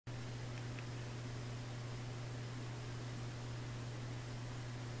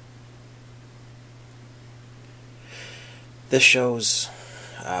This shows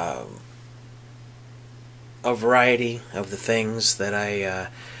a variety of the things that I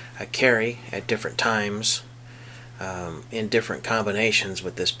carry at different times in different combinations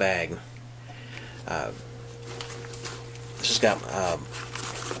with this bag. This has got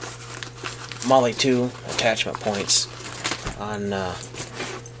Molly 2 attachment points on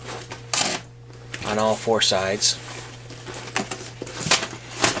all four sides,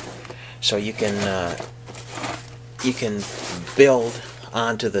 so you can build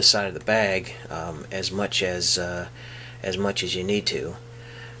onto the side of the bag as much as you need to.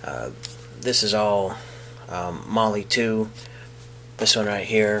 This is all Molly 2. This one right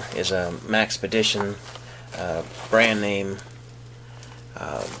here is a Maxpedition brand name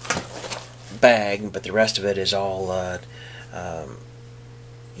bag, but the rest of it is all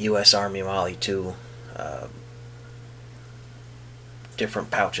U.S. Army Molly 2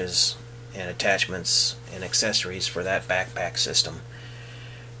 different pouches and attachments and accessories for that backpack system.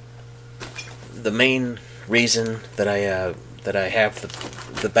 The main reason that I have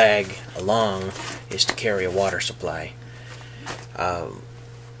the bag along is to carry a water supply. I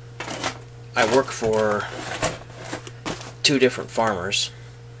work for two different farmers,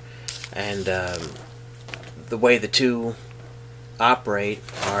 and the way the two operate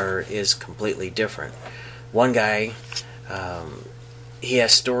is completely different. One guy, he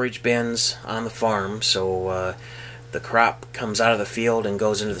has storage bins on the farm, so the crop comes out of the field and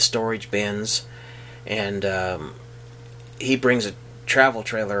goes into the storage bins, and he brings a travel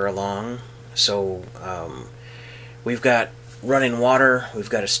trailer along, so we've got running water, we've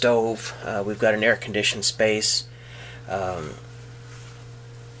got a stove, we've got an air-conditioned space,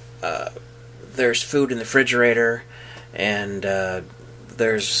 there's food in the refrigerator, and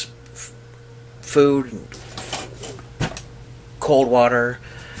there's food, cold water,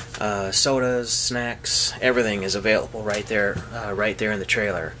 sodas, snacks, everything is available right there in the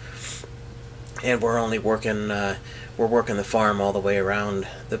trailer. And we're only working the farm all the way around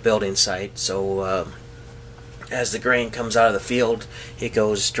the building site, so as the grain comes out of the field, it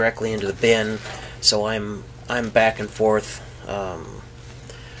goes directly into the bin. So I'm back and forth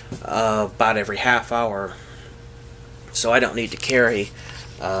about every half hour, so I don't need to carry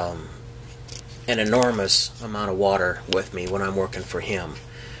an enormous amount of water with me when I'm working for him.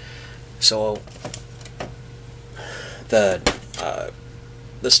 So the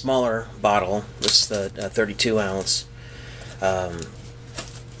smaller bottle, this is the 32 ounce.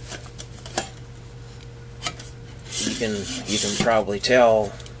 You can probably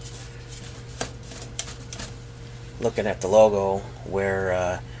tell, looking at the logo,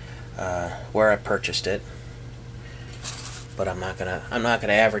 where I purchased it. But I'm not gonna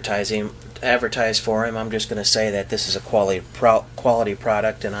advertise for him. I'm just gonna say that this is a quality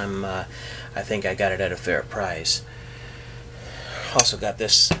product, and I think I got it at a fair price. Also got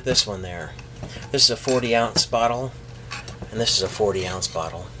this one there. This is a 40 ounce bottle, and this is a 40 ounce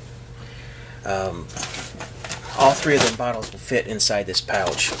bottle. All three of them bottles will fit inside this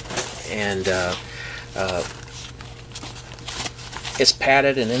pouch, and it's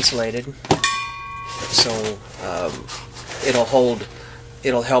padded and insulated, so it'll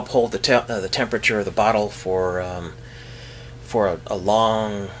help hold the temperature of the bottle for a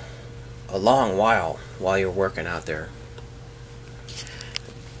long while you're working out there.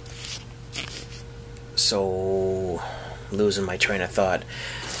 So, losing my train of thought.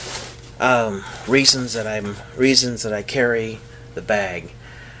 Reasons that I carry the bag.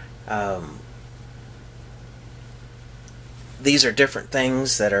 These are different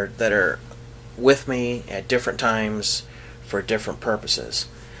things that are with me at different times for different purposes.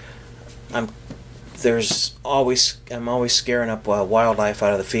 I'm always scaring up wildlife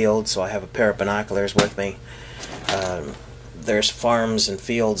out of the field, so I have a pair of binoculars with me. There's farms and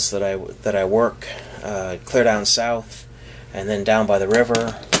fields that I work clear down south, and then down by the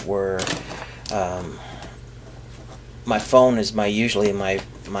river, where my phone is usually my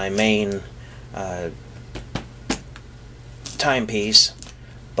main timepiece,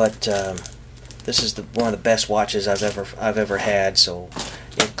 but this is one of the best watches I've ever had. So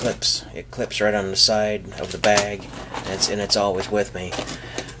it clips right on the side of the bag, and it's always with me.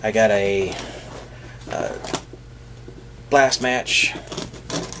 I got a blast match,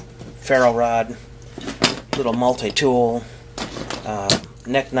 ferro rod, little multi-tool,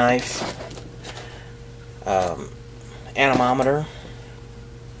 neck knife, anemometer,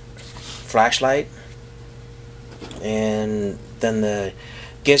 flashlight, and then the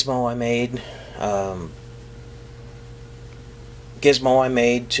gizmo I made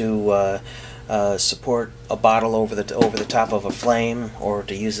to support a bottle over the top of a flame, or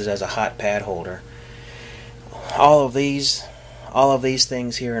to use it as a hot pad holder. all of these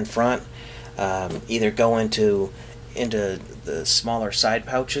things here in front either go into the smaller side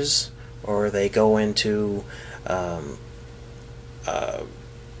pouches, or they go into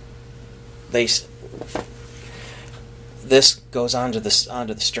this goes onto the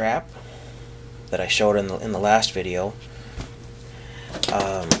strap that I showed in the last video.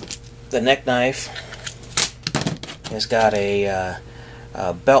 The neck knife has got a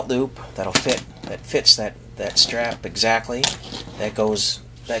belt loop that fits that strap exactly. That goes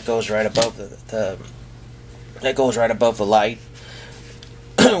right above the light.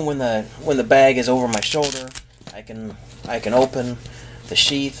 when the bag is over my shoulder, I can open the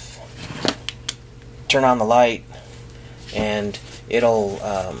sheath, turn on the light, and it'll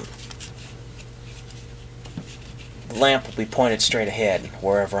the lamp will be pointed straight ahead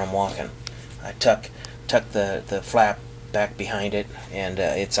wherever I'm walking. I tuck the flap back behind it, and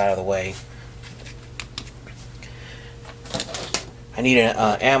it's out of the way. I need an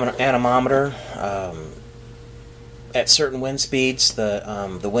anemometer. At certain wind speeds,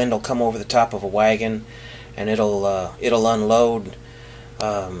 the wind will come over the top of a wagon, and it'll unload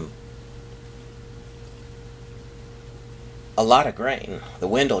a lot of grain. The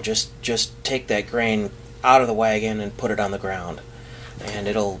wind will just take that grain out of the wagon and put it on the ground, and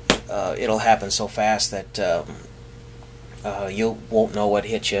it'll happen so fast that you won't know what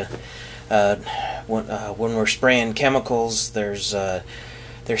hit you. When we're spraying chemicals, there's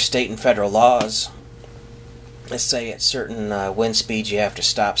state and federal laws. Let's say at certain wind speeds you have to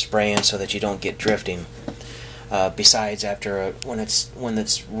stop spraying so that you don't get drifting. Besides, when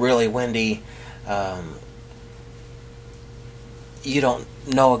it's really windy, you don't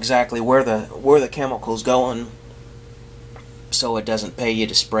know exactly where the chemical's going, so it doesn't pay you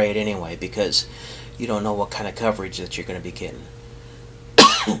to spray it anyway, because you don't know what kind of coverage that you're going to be getting.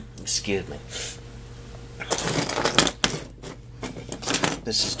 Excuse me.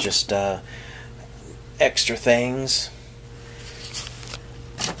 This is just extra things.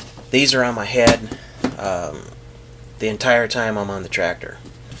 These are on my head the entire time I'm on the tractor.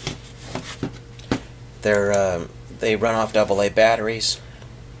 They run off AA batteries.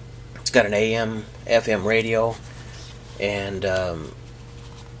 It's got an AM, FM radio, and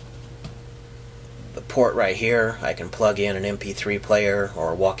the port right here, I can plug in an MP3 player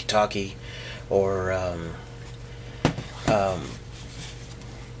or a walkie-talkie, or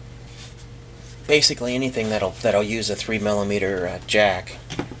basically anything that'll use a 3mm jack.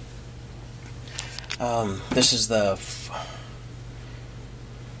 This is the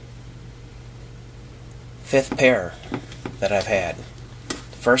fifth pair that I've had.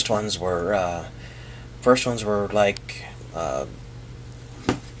 The first ones were like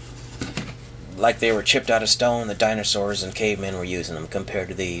they were chipped out of stone. The dinosaurs and cavemen were using them compared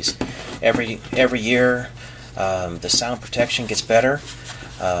to these. Every year, the sound protection gets better.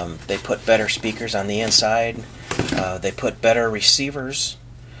 They put better speakers on the inside. They put better receivers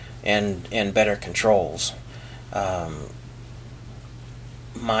and better controls.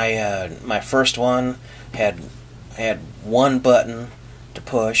 My first one had one button to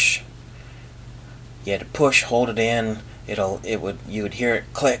push. You had to push, hold it in. You would hear it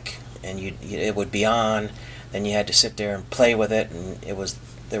click, and it would be on. Then you had to sit there and play with it, and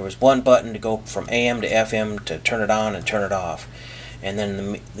there was one button to go from AM to FM to turn it on and turn it off. And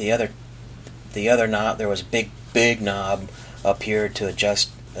then the other knob, there was a big knob up here to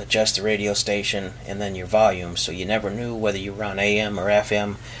adjust the radio station, and then your volume, so you never knew whether you were on AM or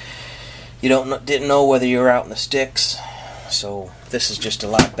FM. You didn't know whether you were out in the sticks. So this is just a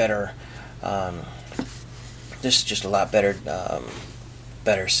lot better. This is just a lot better,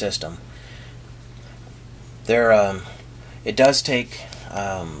 better system. It does take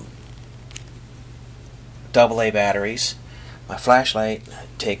AA batteries. My flashlight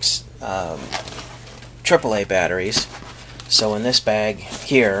takes AAA batteries. So in this bag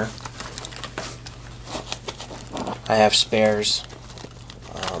here, I have spares.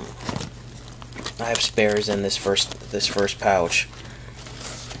 I have spares in this first pouch.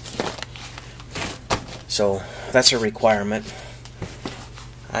 So that's a requirement.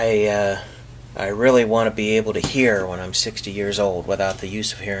 I really want to be able to hear when I'm 60 years old without the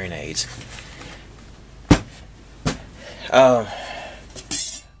use of hearing aids. I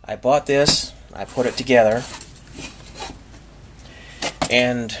bought this, I put it together,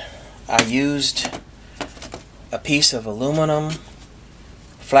 and I used a piece of aluminum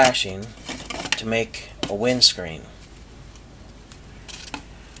flashing to make a windscreen.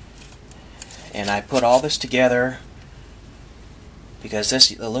 And I put all this together because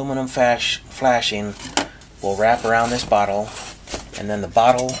this aluminum flashing will wrap around this bottle, and then the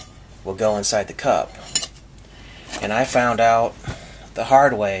bottle will go inside the cup. And I found out the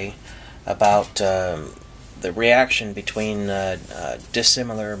hard way about the reaction between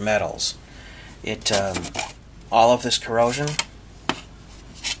dissimilar metals. All of this corrosion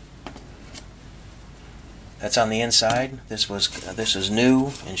that's on the inside. This is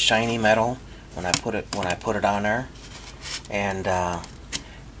new and shiny metal when I put it on there, and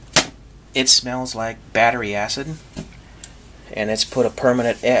it smells like battery acid, and it's put a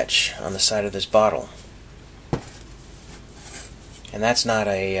permanent etch on the side of this bottle. And that's not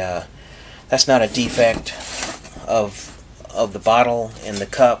a defect of the bottle and the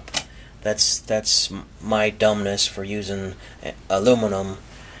cup. That's my dumbness for using aluminum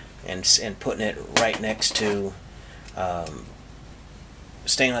and putting it right next to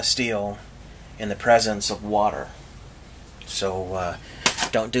stainless steel in the presence of water. So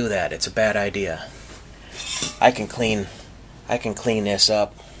don't do that. It's a bad idea. I can clean this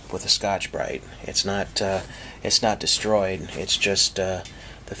up with a Scotch-Brite. It's not destroyed. It's just the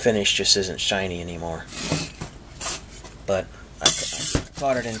finish just isn't shiny anymore. But I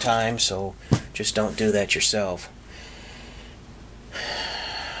caught it in time, so just don't do that yourself.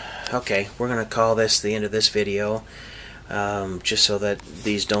 Okay, we're gonna call this the end of this video, just so that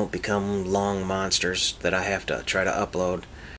these don't become long monsters that I have to try to upload.